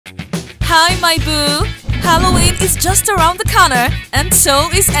Hi, my boo! Halloween is just around the corner, and so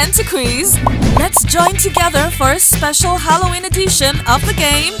is ntquiz. Let's join together for a special Halloween edition of the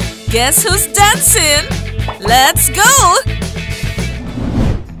game Guess Who's Dancing? Let's go!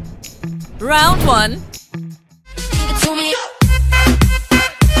 Round 1.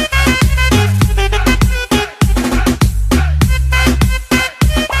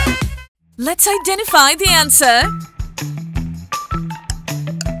 Let's identify the answer.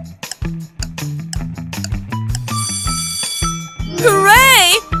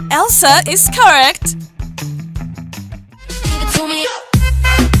 Hooray! Elsa is correct.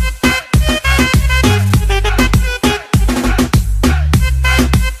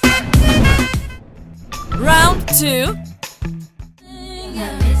 Round 2.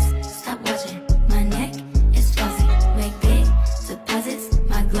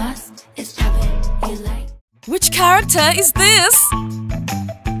 Which character is this?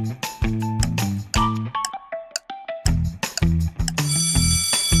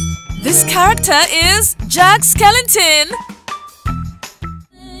 This character is Jack Skellington.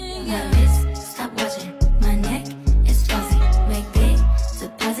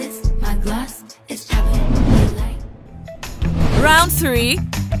 Round 3.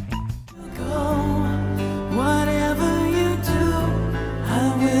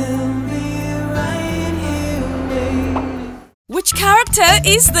 Which character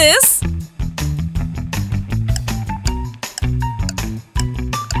is this?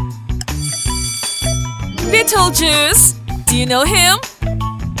 Beetlejuice. Do you know him?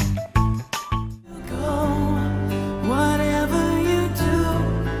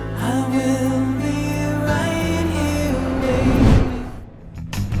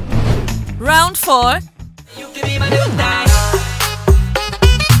 Round 4.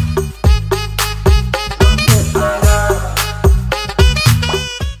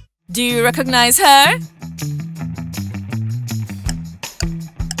 Do you recognize her?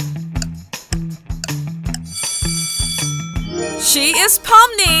 She is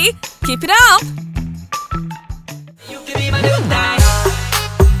Pomni. Keep it up.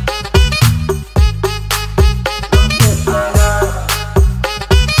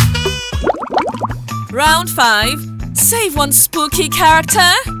 Round 5. Save one spooky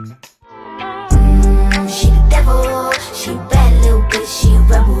character. She the devil, she a bad little bitch, she a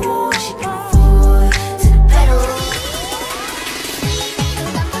rebel, she can afford to the pedal.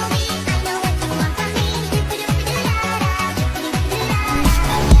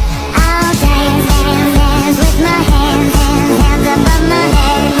 I'll dance, dance, dance with my hands, hands above my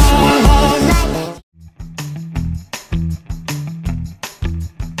head,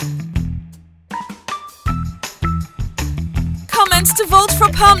 Comment to vote for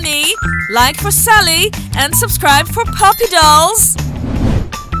Pomni, like for Sally, and subscribe for Puppy Dolls.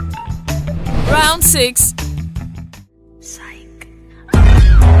 Round 6. Psych. By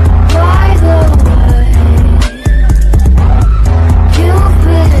the way, you've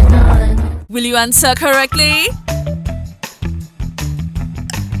been on. Will you answer correctly?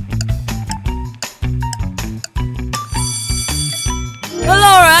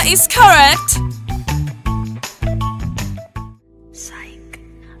 Laura is correct. Psych.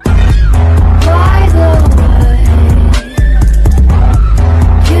 By the way,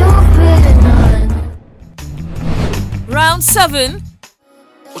 you've been on. Round 7.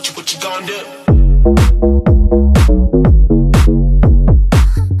 What you gonna do?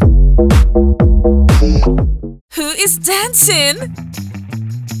 Who is dancing?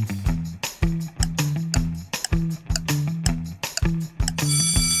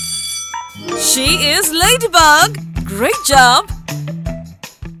 She is Ladybug. Great job.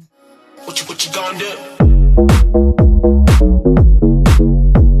 What you gonna do?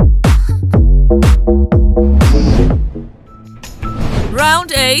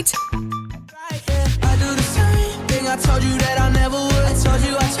 Round 8. I do the same thing. I told you that I never would. I told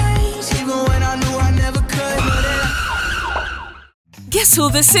you I changed, even when I knew I never could. Guess who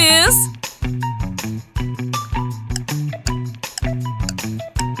this is?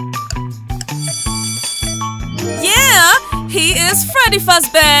 Yeah, he is Freddy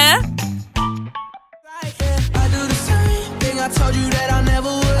Fazbear. I do the same thing. I told you that I never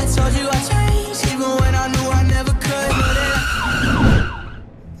would. I told you I changed, even when I knew I never could.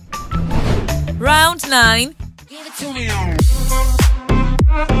 Round 9. Give it to me.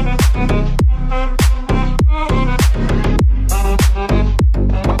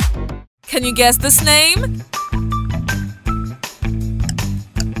 Can you guess this name?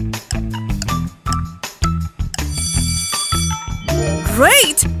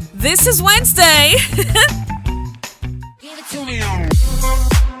 Great! This is Wednesday! Give it to me.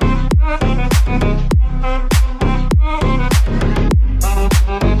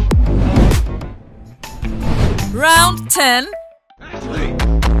 10.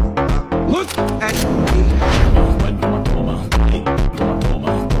 Look at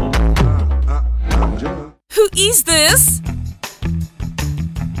Who is this?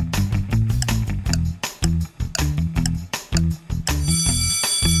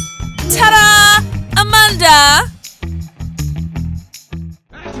 Ta-da! Amanda!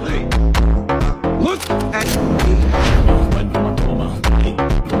 Look at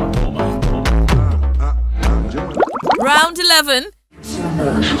Round 11.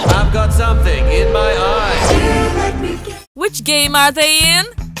 I've got something in my eye. Which game are they in?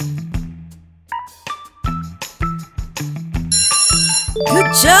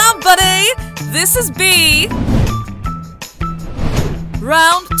 Good job, buddy! This is B.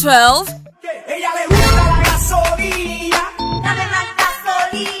 Round 12.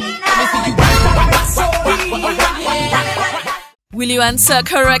 Will you answer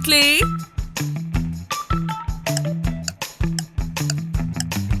correctly?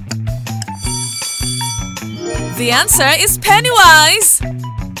 The answer is Pennywise.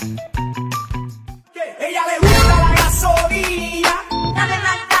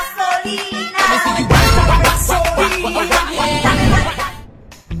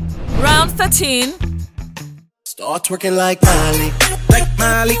 Round 13. Start twerking like Miley,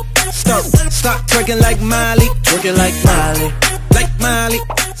 Stop twerking like Miley, twerking like Miley.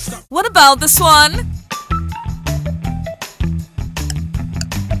 What about this one?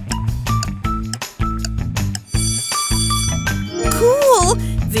 Cool!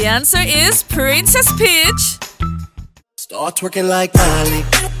 The answer is Princess Peach. Start twerking like Miley,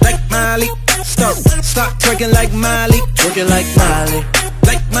 Stop twerking like Miley, twerking like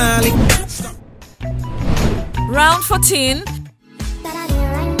Miley. Round 14.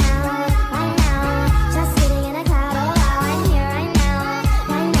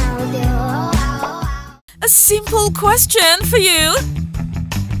 A simple question for you.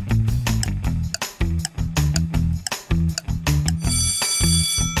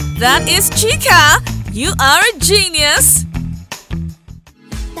 That is Chica. You are a genius.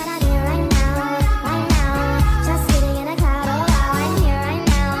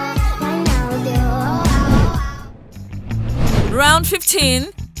 Round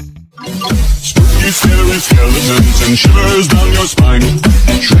 15. Spooky, scary skeletons and shivers down your spine.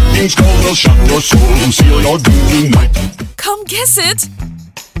 Shrieking skulls will shock your soul and seal your doom tonight. Come guess it.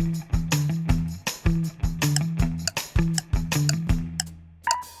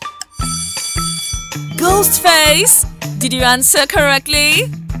 Ghostface. Did you answer correctly?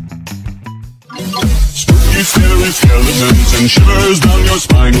 Spooky, scary skeletons and shivers down your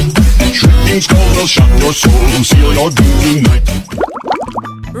spine. Shrieking skulls will shock your soul and seal your doom tonight.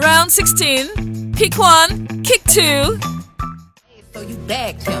 Round 16. Pick one, kick two. So you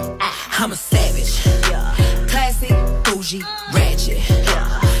bagged him. I'm a savage. Classy, bougie, ratchet.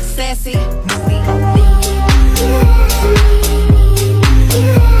 Sassy, moody.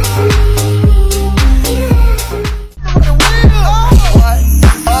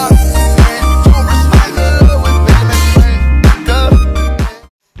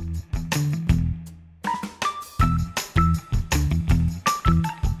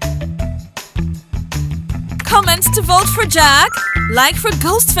 Comment to vote for Jack, like for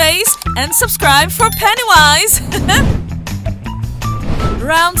Ghostface, and subscribe for Pennywise.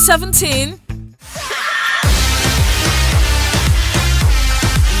 Round 17.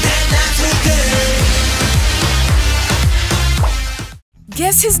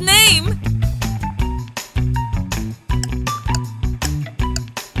 Guess his name.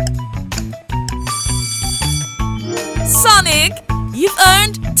 Sonic, you've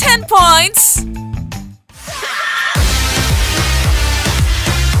earned 10 points.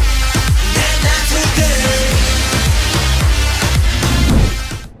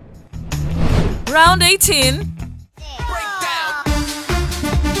 Round 18.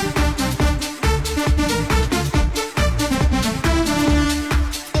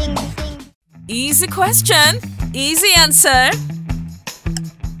 Easy question, easy answer.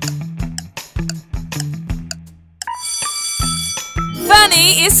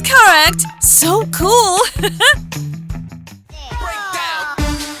 Fanny is correct. So cool.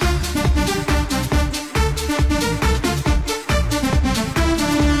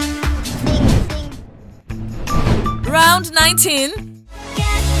 Round 19.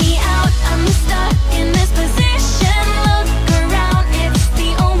 Get me out, I'm stuck in this position. Look around, it's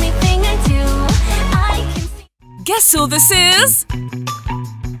the only thing I do. I can see. Guess who this is?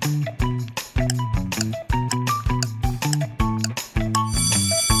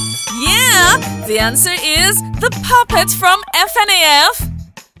 Yeah, the answer is the puppet from FNAF.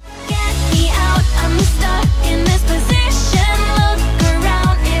 Get me out, I'm stuck in this position.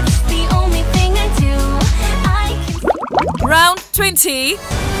 Round 20.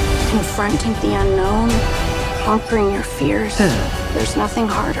 Confronting the unknown, conquering your fears. There's nothing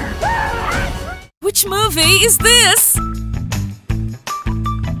harder. Which movie is this?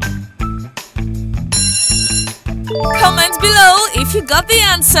 Comment below if you got the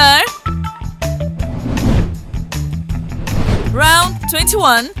answer. Round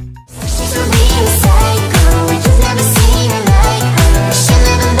 21.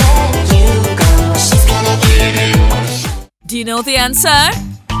 Do you know the answer?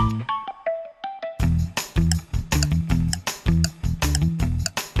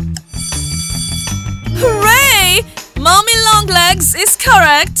 Hooray! Mommy Longlegs is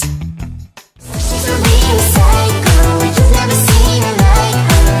correct.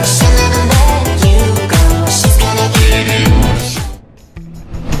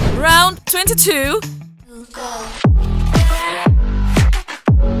 Round 22.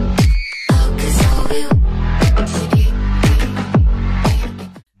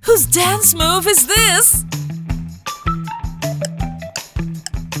 Whose dance move is this?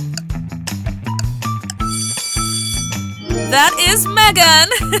 That is Megan.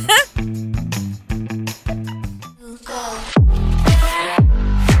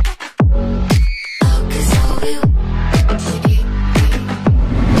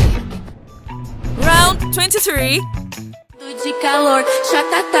 Round 23. De calor, já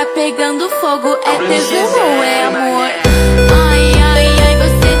tá pegando fogo. É tesão ou é amor? Ai, ai, ai,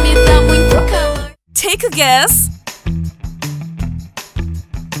 você me dá muito calor. Take a guess.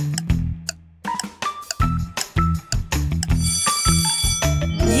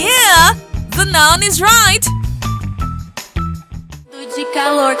 Yeah, the noun is right. De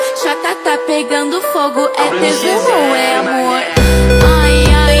calor, já tá pegando fogo. É tesão ou é amor? Ai,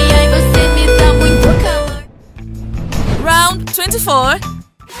 ai, ai, você me dá muito calor. Round 24.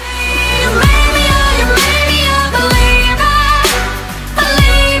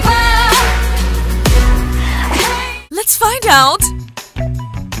 Let's find out.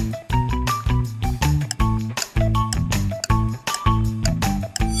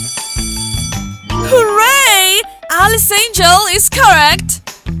 Hooray! Alice Angel is correct.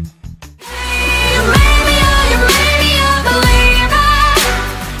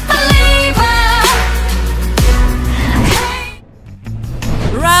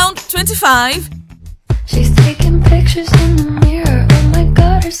 Round 25. She's taking pictures in the mirror. Oh my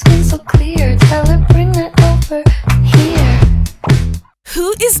god, her skin's so clear. Tell her bring that over here.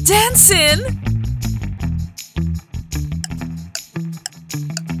 Who is dancing?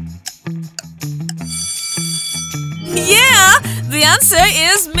 Yeah, the answer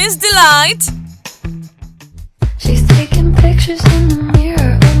is Miss Delight. She's taking pictures in the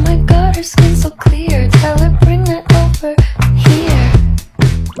mirror. Oh my god, her skin's so clear. Tell her bring that over here.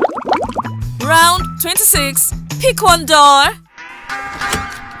 Round 26. Pick one door.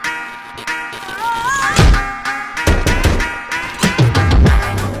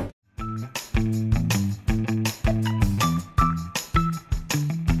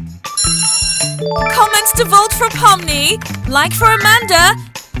 Comments to vote for Pomni, like for Amanda.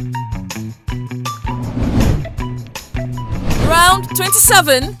 Round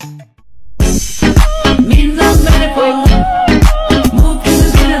 27.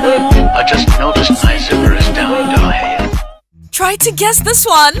 I just noticed my zipper is down, Dahlia. Try to guess this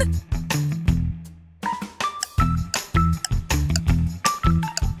one.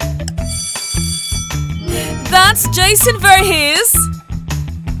 That's Jason Voorhees.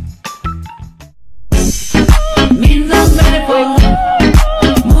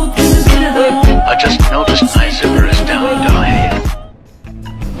 I just noticed my zipper is down, Dahlia.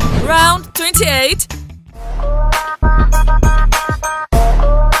 Round 28.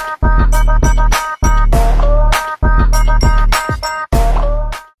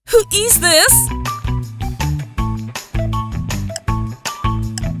 Who is this?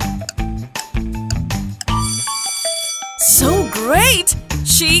 So great!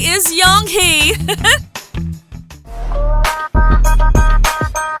 She is Young Hee.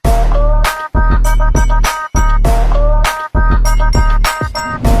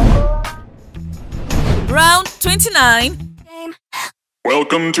 Round 29.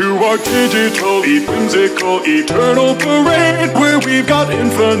 Welcome to our digital, whimsical, eternal parade, where we've got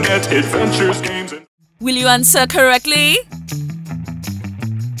infinite adventures, games, and... Will you answer correctly?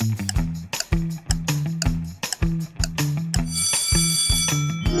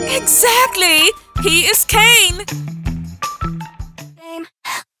 Exactly! He is Kane!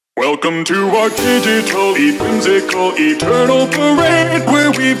 Welcome to our digital, whimsical, eternal parade,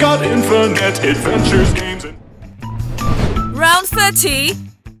 where we've got infinite adventures, games, and... Round 30.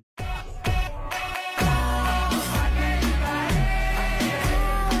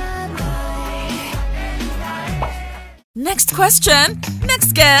 Next question.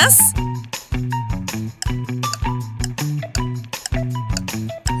 Next guess.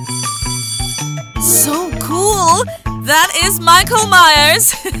 So cool! That is Michael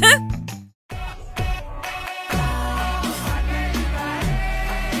Myers.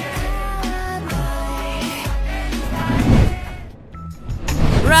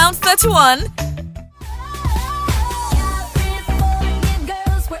 Round 31.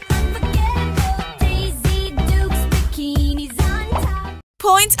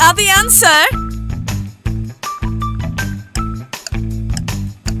 Point at the answer.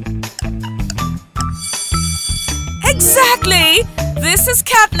 Exactly! This is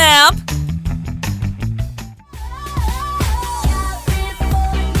catnap.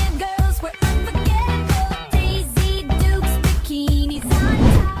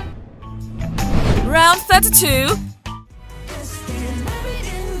 Round 32.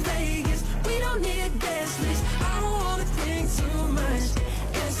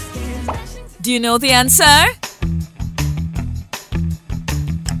 Do you know the answer?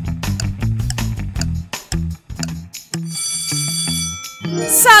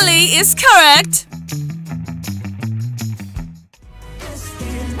 Sally is correct.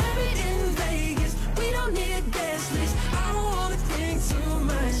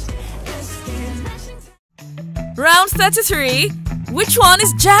 Round 33. Which one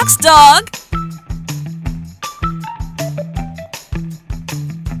is Jack's dog?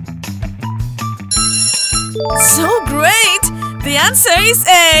 So great! The answer is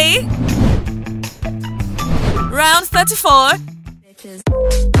A. Round 34.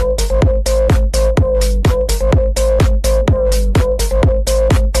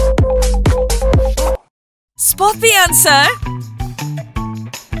 Spot the answer.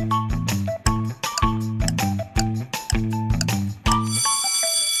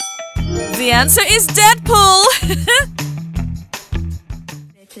 The answer is Deadpool.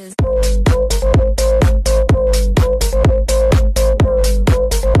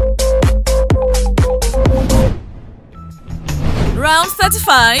 Round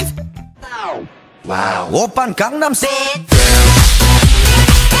 35. Wow. Open Gangnam Style.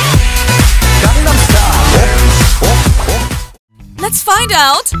 Gangnam Style. Let's find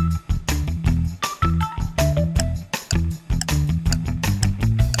out.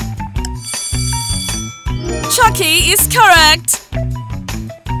 Chucky is correct.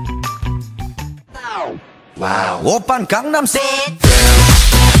 Wow. Open Gangnam Style.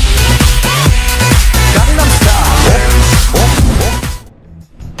 Gangnam Style.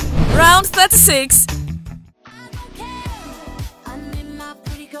 Round 36.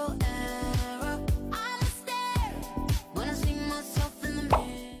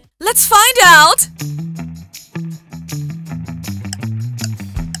 Let's find out.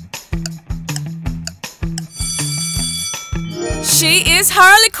 She is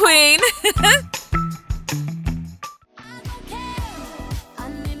Harley Quinn.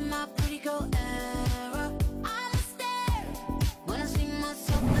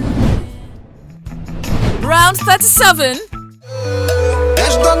 Round 37.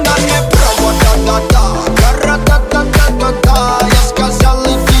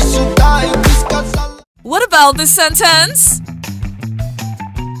 What about this sentence?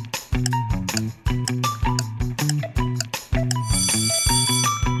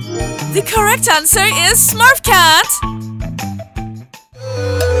 The correct answer is Smurf Cat.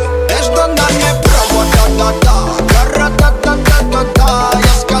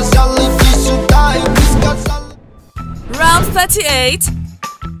 Round 38.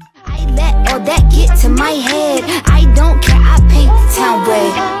 I let all that get to my head. I don't care, I paint the town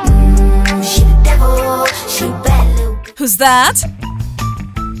red. She the devil, she bad little. Who's that?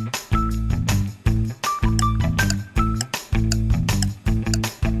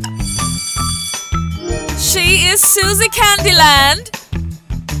 She is Susie Candyland.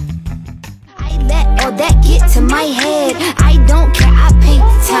 I let all that get to my head. I don't care, I paint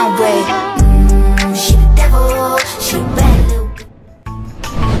the town red. She the devil, she bad little.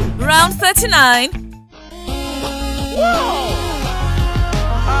 Round 39.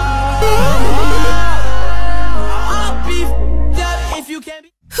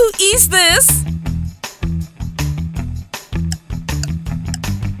 Who is this?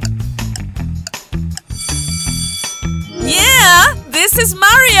 Yeah, this is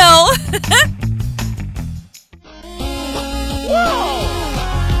Mario.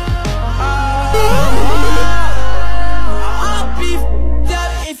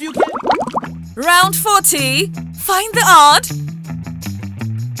 Round 40. Find the odd.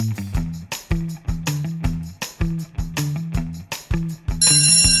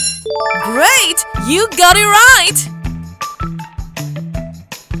 Great! You got it right!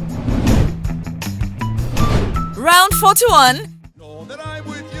 Round 41. Know that I'm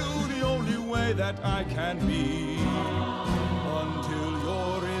with you the only way that I can be, until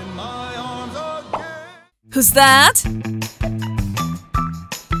you're in my arms again. Who's that?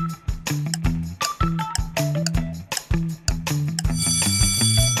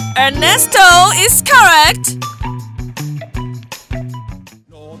 Ernesto is correct.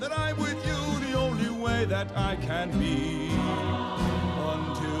 Know that I'm with you the only way that I can be,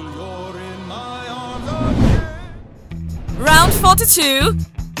 until you're in my arms again. Round 42.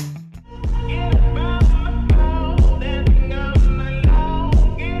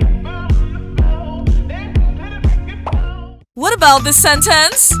 What about this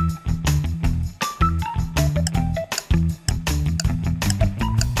sentence?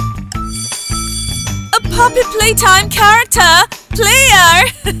 A puppy playtime character, player.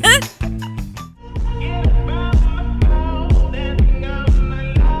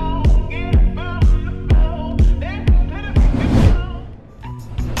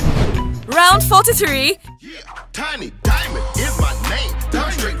 Round 43. Yeah, Tiny Diamond is my name.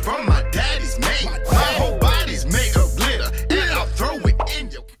 Down straight from my daddy's name. My whole body's made of glitter, and I'll throw it in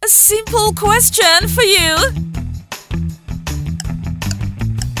your. A simple question for you.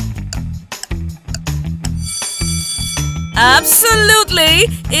 Absolutely,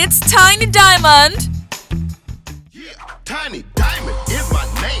 it's Tiny Diamond. Yeah, Tiny Diamond is my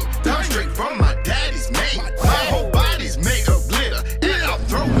name. Down straight from my daddy's name. My whole body's made of glitter, and I'll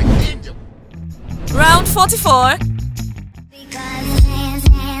throw it in your. Round 44.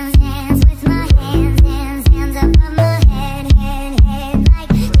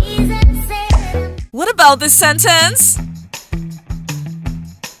 What about this sentence?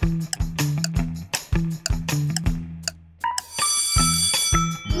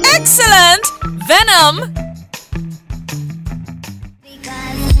 Excellent! Venom!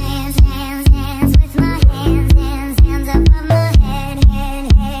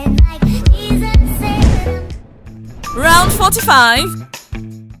 Round 45.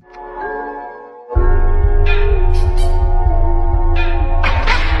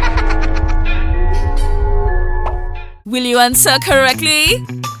 Will you answer correctly?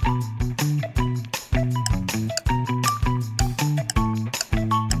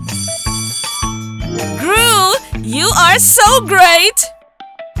 Gru, you are so great!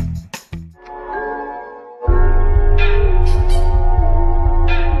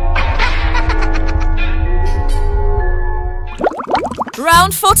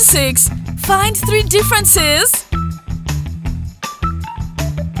 Round 46. Find 3 differences.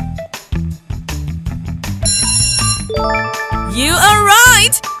 You are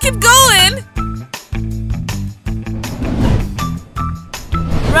right! Keep going!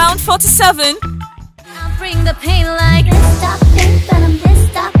 Round 47. I'll bring the pain like this. Stop, think venom, this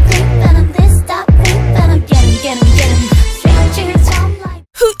stop, think venom, this stop, think venom. Get him. Straight to his home like.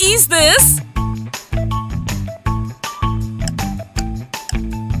 Who is this?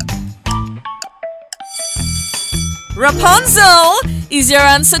 Rapunzel! Is your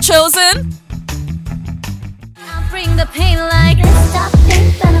answer chosen? I'll bring the pain like this. Stop,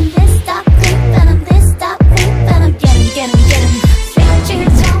 think venom, this stop, think venom, this stop, think venom. Get him. Straight to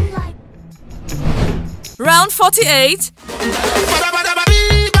his home like. Round 48.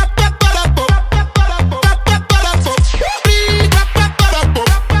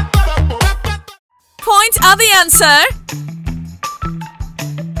 Point at the answer.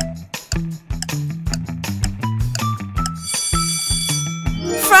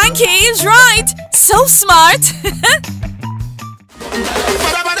 Frankie is right! So smart!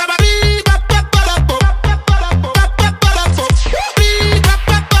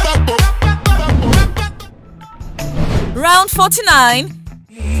 Round 49.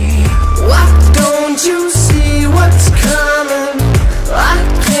 Why don't you see what's coming? I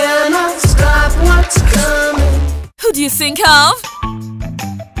cannot stop what's coming. Who do you think of?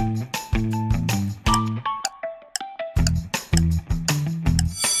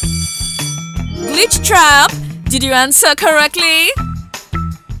 Glitch Trap! Did you answer correctly?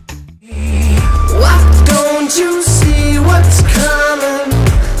 Why don't you see what's coming?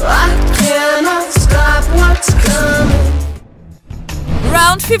 I cannot stop what's coming.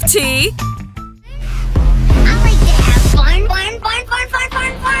 Round 50. I like to have fun.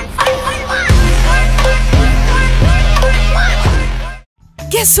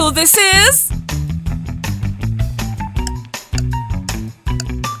 Guess who this is?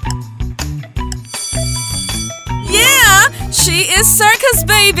 Yeah, she is Circus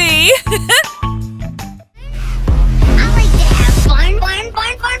Baby. I like to have fun.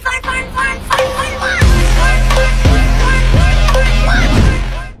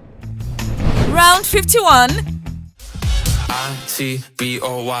 Round 51.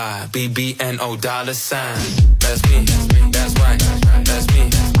 ntboy $BBNO$. That's me, that's right, that's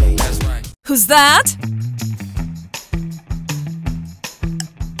me, that's right. Who's that?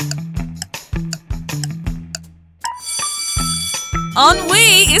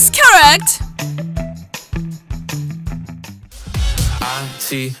 Ennui is correct.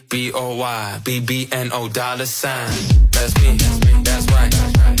 ntboy $BBNO$. That's me, that's right,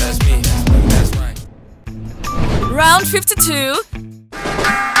 that's me, that's right. Round 52.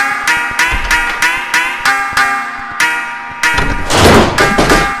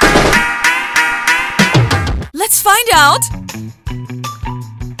 Let's find out.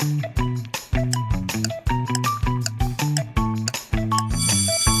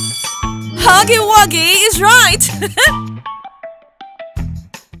 Huggy Wuggy is right.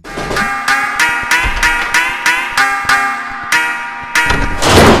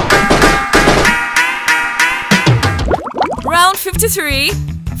 Round 53.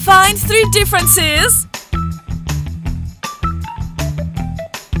 Find 3 differences.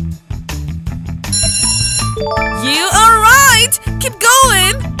 You are right! Keep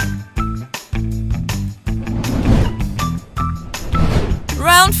going!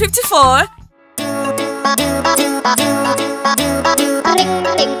 Round 54.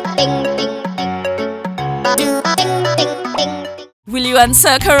 Will you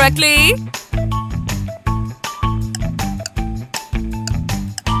answer correctly?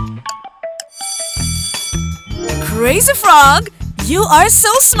 Crazy Frog, you are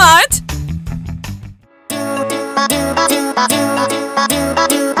so smart!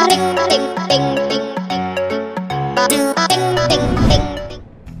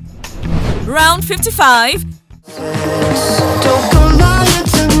 Round 55. Don't go lying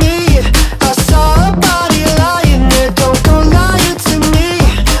to me. I saw a body lying there. Don't go lying to me.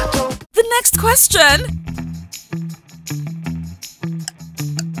 The next question.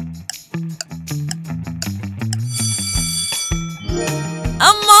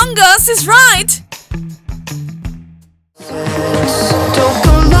 Among Us is right. Don't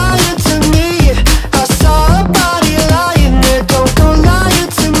go lying to me. I saw a body lying there. Don't go lying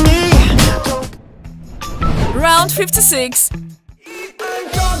to me. Round 56.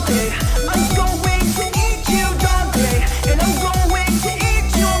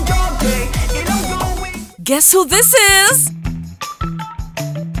 Guess who this is?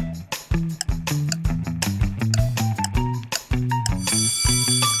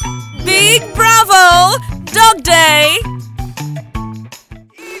 Big bravo! Dog Day!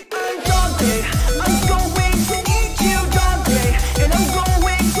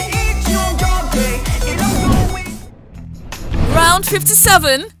 Round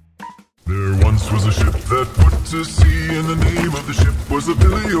 57. There once was a ship that put to sea, and the name of the ship was a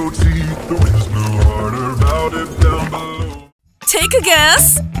Billy O.T. The winds blew harder about it down below. Take a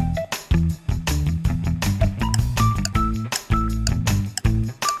guess.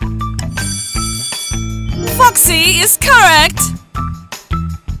 Foxy is correct.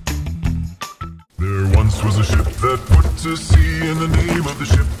 There once was a ship that put to sea, and the name of the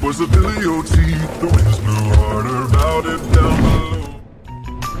ship was a Billy O.T. The winds blew harder about it down below.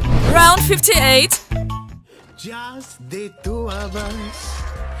 Round 58. Just the 2 of us.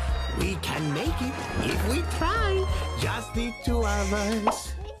 We can make it if we try. Just the 2 of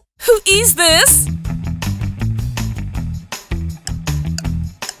us. Who is this?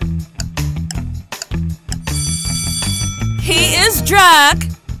 He is Drac.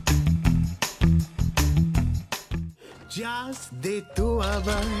 Just the 2 of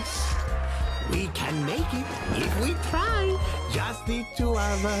us. We can make it if we try. Just the 2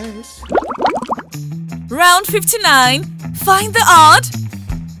 of us. Round 59. Find the odd.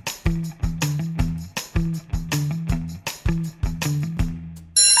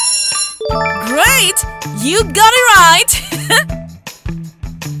 Great! You got it right!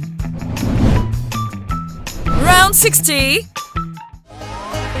 Round 60.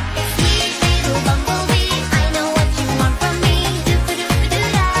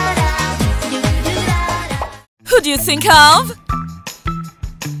 Who do you think of?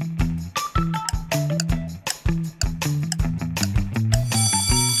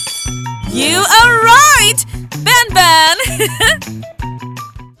 You are right! Ben Ben!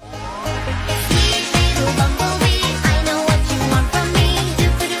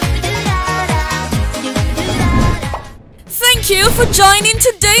 Thank you for joining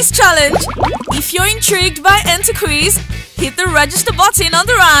today's challenge. If you're intrigued by ntquiz, hit the register button on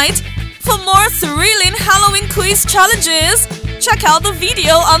the right. For more thrilling Halloween quiz challenges, check out the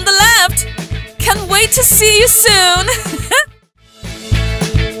video on the left. Can't wait to see you soon!